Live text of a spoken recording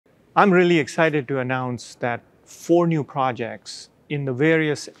I'm really excited to announce that 4 new projects in the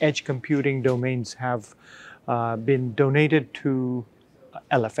various edge computing domains have been donated to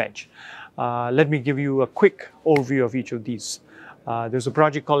LFEdge. Let me give you a quick overview of each of these. There's a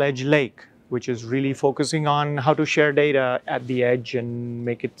project called EdgeLake, which is really focusing on how to share data at the edge and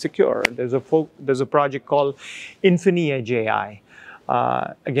make it secure. There's a project called INFIEDGEAI.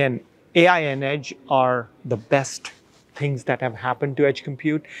 Again, AI and edge are the best things that have happened to edge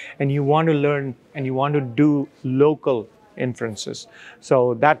compute, and you want to learn and you want to do local inferences.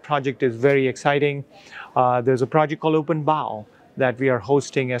 So that project is very exciting. There's a project called OpenBow that we are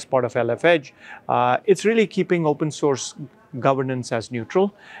hosting as part of LFEdge. It's really keeping open source governance as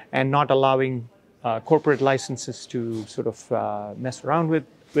neutral and not allowing corporate licenses to sort of mess around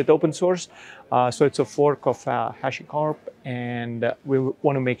with open source. So it's a fork of HashiCorp, and we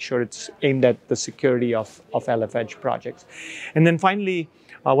want to make sure it's aimed at the security of LFEdge projects. And then finally,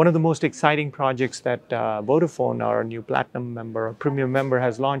 one of the most exciting projects that Vodafone, our new platinum member, or premium member,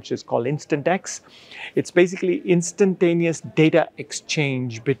 has launched is called InstantX. It's basically instantaneous data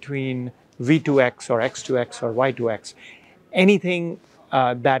exchange between V2X or X2X or Y2X. Anything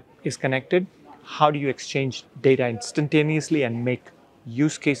that is connected, how do you exchange data instantaneously and make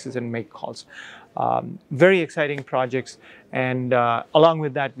use cases and make calls? Very exciting projects. And along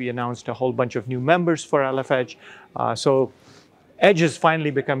with that, we announced a whole bunch of new members for LFEdge. So Edge is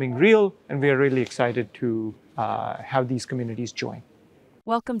finally becoming real, and we are really excited to have these communities join.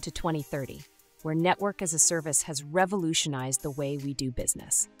 Welcome to 2030, where Network as a Service has revolutionized the way we do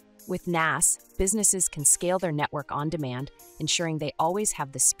business. With NaaS, businesses can scale their network on demand, ensuring they always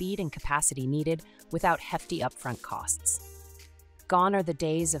have the speed and capacity needed without hefty upfront costs. Gone are the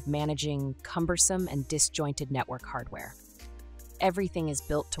days of managing cumbersome and disjointed network hardware. Everything is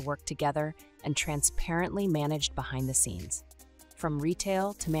built to work together and transparently managed behind the scenes. From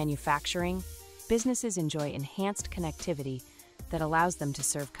retail to manufacturing, businesses enjoy enhanced connectivity that allows them to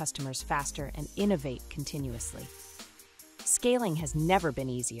serve customers faster and innovate continuously. Scaling has never been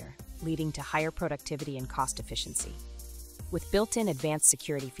easier, leading to higher productivity and cost efficiency. With built-in advanced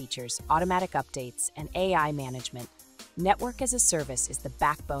security features, automatic updates, and AI management, Network as a Service is the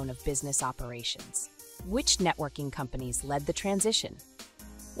backbone of business operations. Which networking companies led the transition?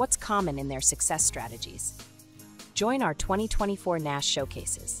 What's common in their success strategies? Join our 2024 NaaS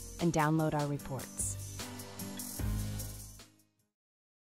showcases and download our reports.